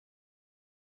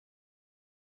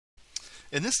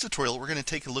In this tutorial, we're going to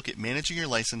take a look at managing your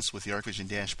license with the ArchVision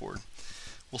dashboard.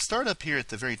 We'll start up here at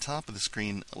the very top of the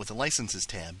screen with the Licenses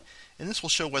tab, and this will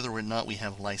show whether or not we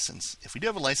have a license. If we do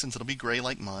have a license, it'll be gray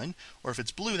like mine, or if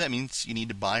it's blue, that means you need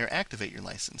to buy or activate your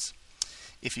license.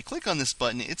 If you click on this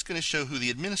button, it's going to show who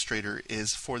the administrator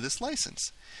is for this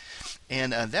license.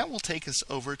 And that will take us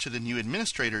over to the new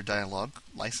administrator dialog,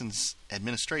 License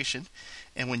Administration.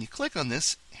 And when you click on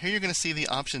this, here you're going to see the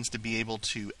options to be able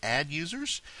to add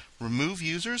users, remove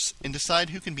users, and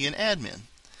decide who can be an admin.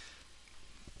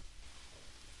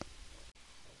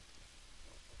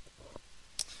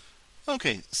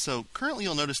 Okay, so currently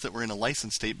you'll notice that we're in a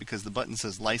license state because the button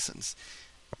says license.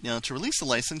 Now to release the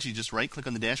license, you just right click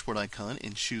on the dashboard icon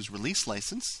and choose Release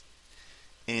License.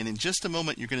 And in just a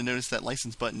moment, you're going to notice that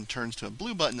license button turns to a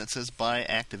blue button that says Buy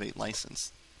Activate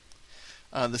License.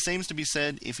 The same is to be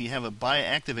said if you have a Buy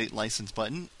Activate License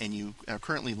button and you are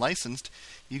currently licensed,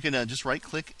 you can just right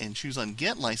click and choose on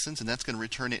Get License, and that's going to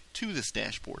return it to this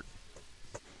dashboard.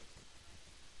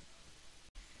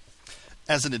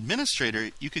 As an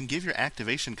administrator, you can give your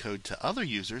activation code to other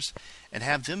users and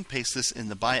have them paste this in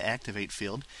the Buy Activate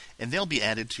field, and they'll be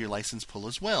added to your license pool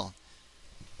as well.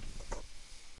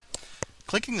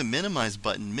 Clicking the Minimize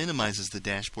button minimizes the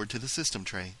dashboard to the system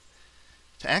tray.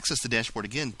 To access the dashboard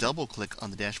again, double-click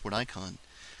on the dashboard icon.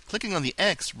 Clicking on the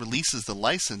X releases the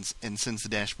license and sends the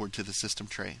dashboard to the system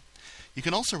tray. You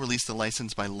can also release the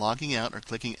license by logging out or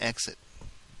clicking Exit.